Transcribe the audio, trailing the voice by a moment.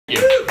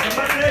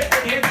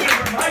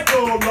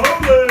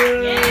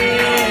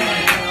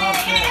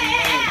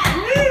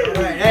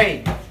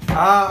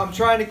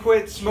trying to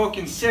quit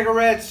smoking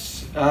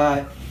cigarettes.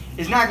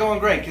 It's not going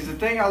great, because the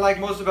thing I like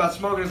most about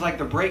smoking is like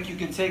the break you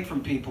can take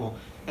from people.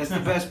 That's the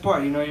best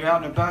part. You know, you're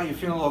out and about, you're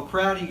feeling a little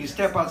crowded, you can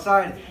step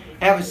outside,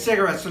 have a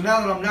cigarette. So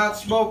now that I'm not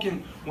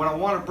smoking, when I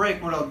want to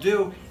break, what I'll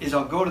do is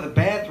I'll go to the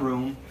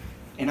bathroom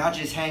and I'll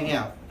just hang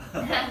out.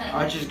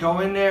 I'll just go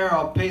in there,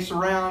 I'll pace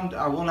around,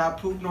 I will not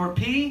poop nor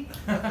pee.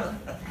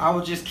 I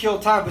will just kill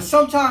time. But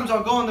sometimes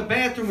I'll go in the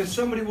bathroom and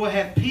somebody will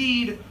have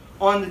peed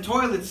on the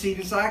toilet seat,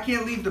 and so I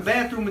can't leave the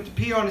bathroom with the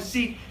pee on the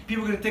seat.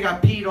 People are going to think I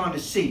peed on the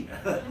seat.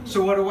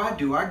 So what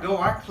do? I go,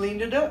 I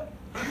cleaned it up.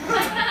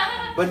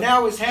 But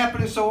now it's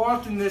happening so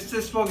often that instead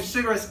of smoking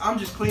cigarettes, I'm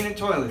just cleaning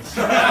toilets.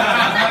 And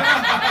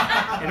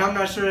I'm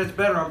not sure that's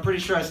better. I'm pretty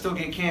sure I still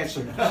get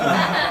cancer. So,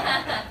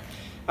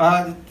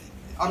 I've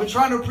been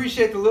trying to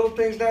appreciate the little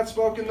things not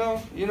smoking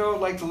though. You know,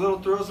 like the little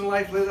thrills in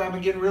life. I've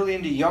been getting really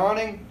into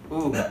yawning.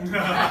 Ooh.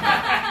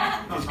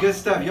 It's good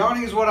stuff.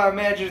 Yawning is what I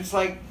imagine it's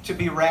like to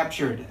be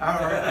raptured.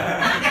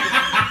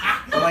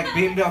 Or like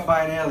beamed up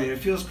by an alien. It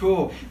feels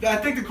cool. I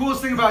think the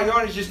coolest thing about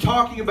yawning is just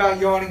talking about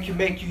yawning can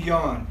make you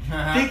yawn.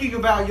 Thinking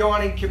about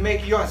yawning can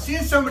make you yawn.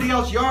 Seeing somebody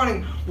else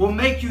yawning will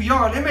make you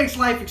yawn. It makes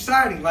life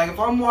exciting. Like if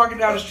I'm walking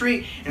down the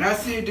street and I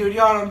see a dude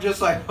yawn, I'm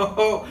just like,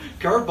 oh,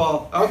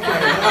 curveball. Okay,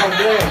 oh,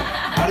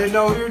 damn. I didn't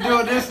know we were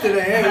doing this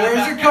today. Hey,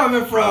 where's it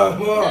coming from?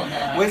 Whoa.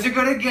 When's it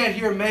going to get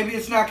here? Maybe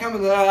it's not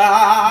coming.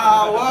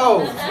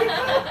 Whoa.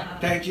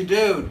 Thank you,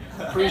 dude.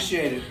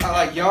 Appreciate it. I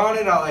like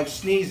yawning. I like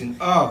sneezing.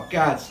 Oh,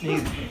 God,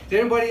 sneezing. Did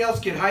anybody else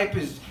get hype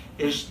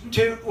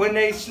when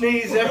they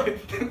sneeze? Every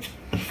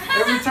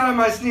time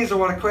I sneeze, I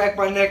want to crack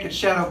my neck and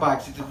shadow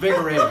box. It's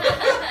invigorating.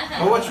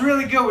 But what's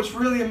really good, what's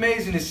really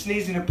amazing is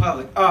sneezing in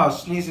public. Oh,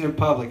 sneezing in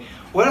public.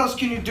 What else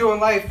can you do in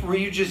life where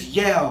you just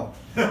yell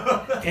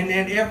and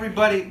then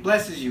everybody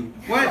blesses you?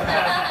 What?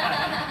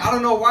 I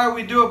don't know why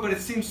we do it, but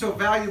it seems so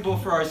valuable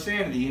for our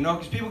sanity, you know,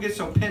 because people get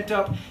so pent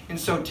up and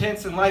so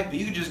tense in life, but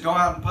you can just go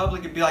out in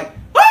public and be like,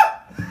 woo!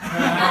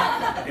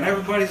 And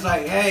everybody's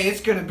like, hey,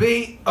 it's going to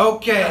be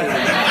okay.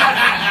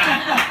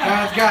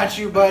 God's got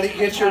you, buddy.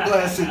 Get your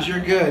blessings. You're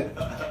good.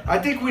 I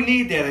think we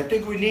need that. I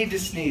think we need to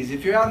sneeze.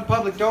 If you're out in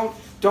public, don't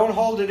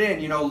hold it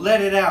in. You know,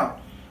 let it out.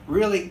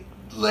 Really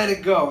let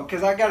it go.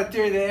 Because I got a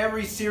theory that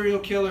every serial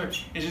killer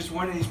is just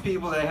one of these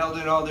people that held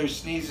in all their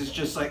sneezes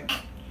just like...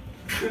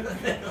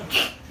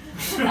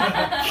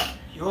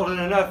 You hold it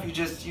enough,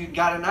 you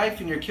got a knife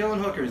and you're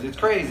killing hookers. It's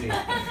crazy.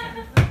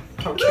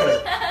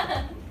 Okay.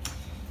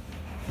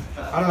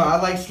 I don't know, I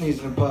like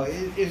sneezing in public.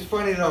 It's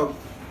funny though,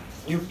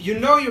 you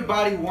know your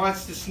body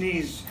wants to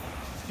sneeze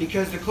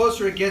because the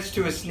closer it gets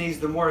to a sneeze,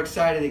 the more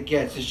excited it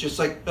gets. It's just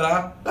like,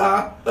 then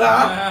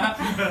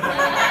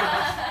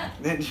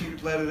you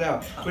let it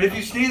out. But if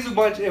you sneeze a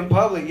bunch in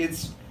public,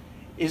 it's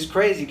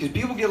crazy because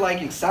people get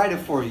like excited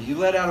for you. You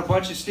let out a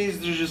bunch of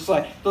sneezes, they're just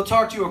like, they'll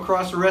talk to you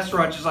across a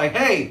restaurant just like,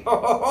 hey, ho,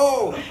 ho,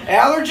 ho,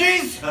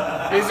 allergies?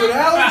 Is it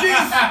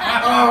allergies?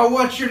 Oh,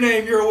 what's your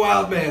name? You're a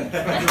wild man.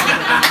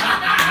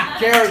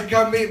 Karen,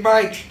 come meet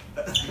Mike.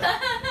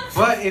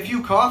 But if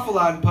you cough a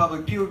lot in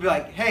public, people will be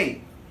like,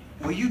 hey,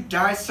 will you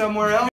die somewhere else?